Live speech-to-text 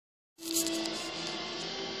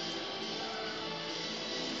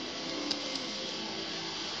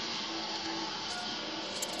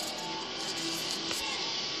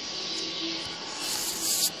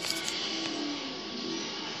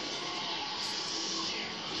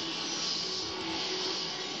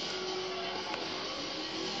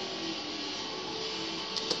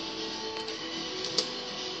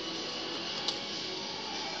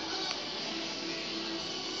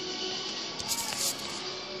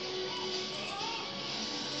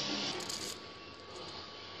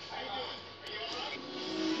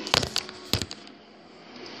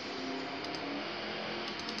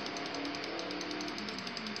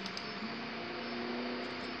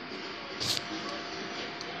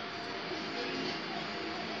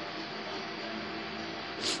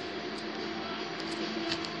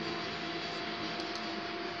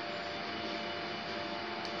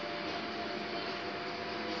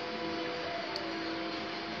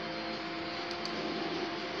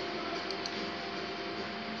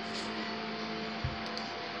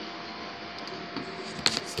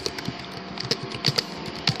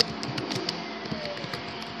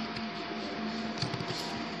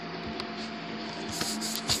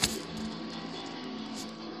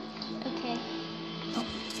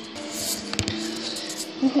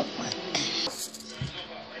Dang.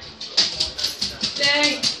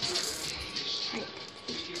 Right.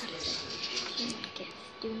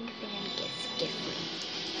 Doing the fan gift different.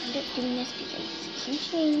 I'm not doing this because it's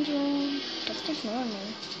huge angel. Just ignore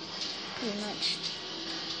me. Pretty much.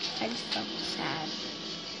 I just felt sad.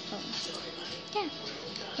 So, yeah.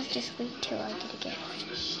 Let's just wait till I get a gift.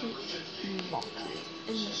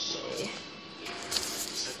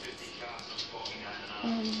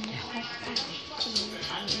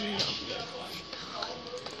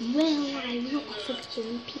 Well, I will also be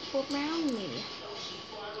giving people around me.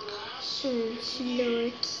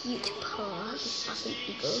 Slow, cute paw is awesome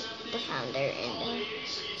eagle, the founder, and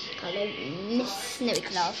Miss Snowy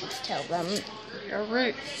Claus. Let's tell them.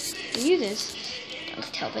 Alright. You this. Let's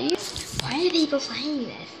tell them. Why are people playing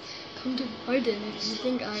this? Come to my den if you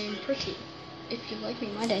think I am pretty. If you like me,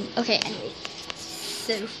 my den. Okay, anyway.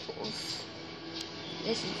 So false.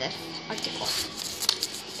 This is the article.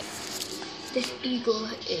 This eagle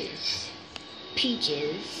is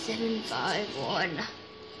Peaches 751.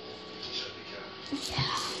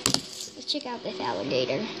 Yeah. Let's check out this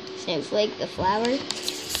alligator. Snowflake, the flower.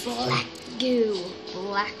 Black goo.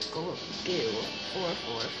 Black goo.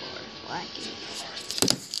 444. Black goo.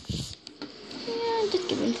 Yeah, just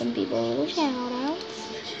giving some people a little shout out.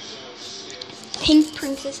 Pink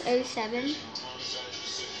Princess 07.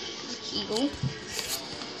 Eagle.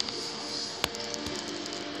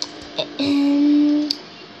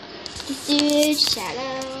 This dude,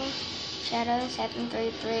 Shadow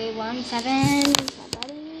 73317.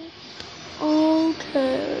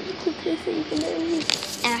 Okay, quickly so you can know.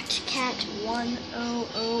 Act Cat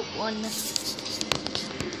 1001.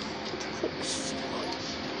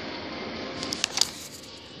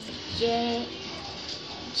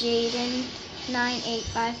 Jaden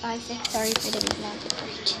 98556. Sorry if I didn't pronounce it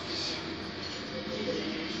right.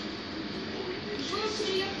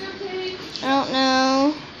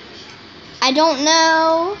 I don't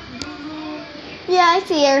know. Yeah, I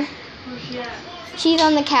see her. Where's she at? She's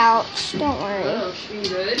on the couch. Don't worry. Oh, she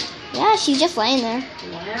good? Yeah, she's just laying there.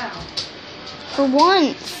 Wow. For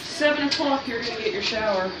once. 7 o'clock, you're gonna get your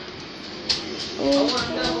shower. I want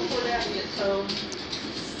to know before Dad gets home.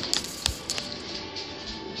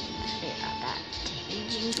 Yeah, that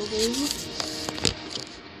jingle.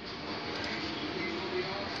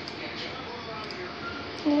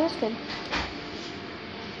 Yeah, that's good.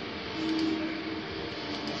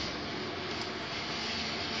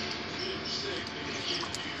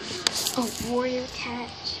 Oh, Warrior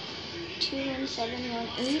Cat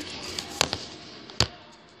 21718.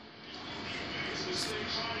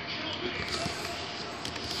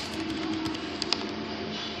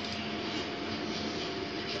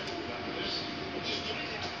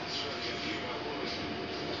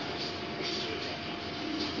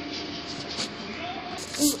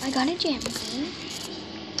 Ooh, I got a jam gun.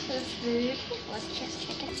 That's good. Let's just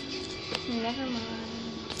check it. Never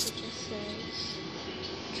mind. It just says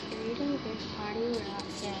trading this party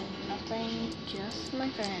rocks and nothing, just my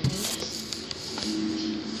friends.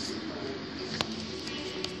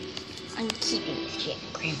 I'm keeping this shit.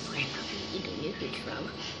 Grandpa, you don't know who it's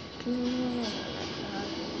from.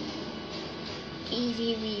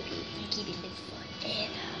 Easy repeat. I'm keeping this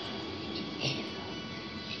forever.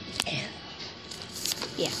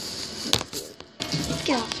 Yeah. Let's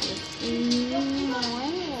get off this.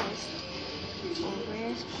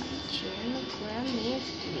 Where's my chair in the ground needs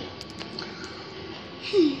to be?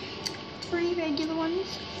 3 regular ones,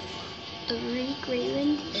 3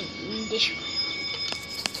 Greyland, and this one.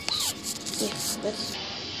 Yeah, let's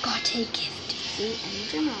got a gift. See,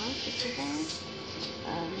 and your mom, which is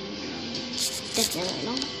definitely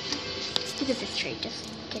not. Look at this tray, just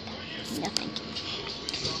get that. No, thank you.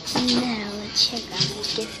 Now let's check out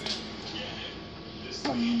this gift.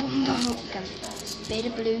 Beta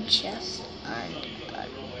blue chest and a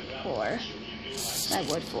 4. I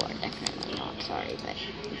would 4, definitely not. Sorry, but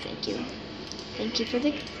thank you. Thank you for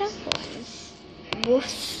the examples.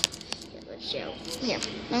 Woofs. Yeah, let's show. Here,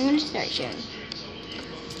 I'm gonna start showing.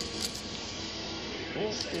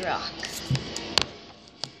 Wolf Rock.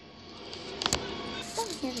 Oh,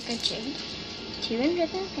 here's a good shade. 2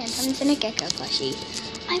 invisible phantoms and a gecko plushie.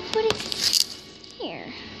 I put it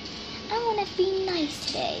here. I want to be nice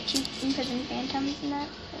today. 2 imprisoned phantoms and that.